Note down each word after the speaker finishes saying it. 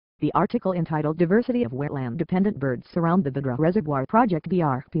The article entitled Diversity of Wetland-Dependent Birds Around the Bhadra Reservoir Project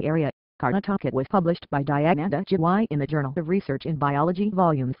BRP Area, Karnataka was published by Dayananda GY in the Journal of Research in Biology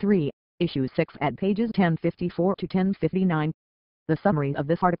Volume 3, Issue 6 at pages 1054 to 1059. The summary of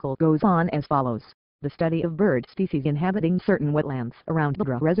this article goes on as follows. The study of bird species inhabiting certain wetlands around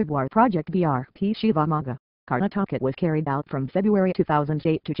Bhadra Reservoir Project BRP Shivamogga, Karnataka was carried out from February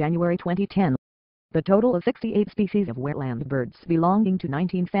 2008 to January 2010. The total of 68 species of wetland birds belonging to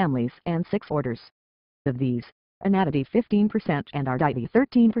 19 families and 6 orders. Of these, Anatidae 15% and Ardidae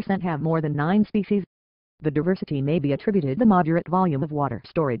 13% have more than 9 species. The diversity may be attributed to the moderate volume of water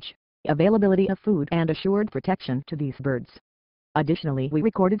storage, availability of food and assured protection to these birds. Additionally, we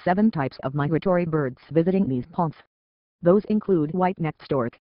recorded 7 types of migratory birds visiting these ponds. Those include White-necked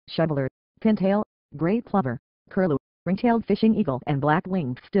Stork, Shoveler, Pintail, Gray Plover, Curlew, Ringtailed-fishing eagle and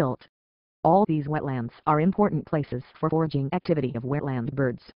black-winged Stilt. All these wetlands are important places for foraging activity of wetland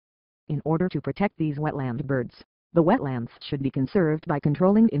birds. In order to protect these wetland birds, the wetlands should be conserved by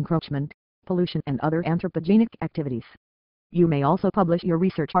controlling encroachment, pollution and other anthropogenic activities. You may also publish your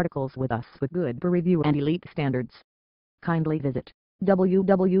research articles with us with good peer review and elite standards. Kindly visit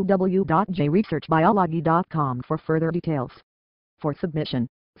www.jresearchbiology.com for further details. For submission,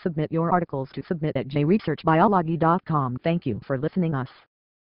 submit your articles to submit@jresearchbiology.com. Thank you for listening us.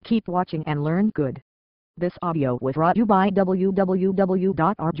 Keep watching and learn good. This audio was brought to you by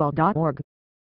www.arjal.org.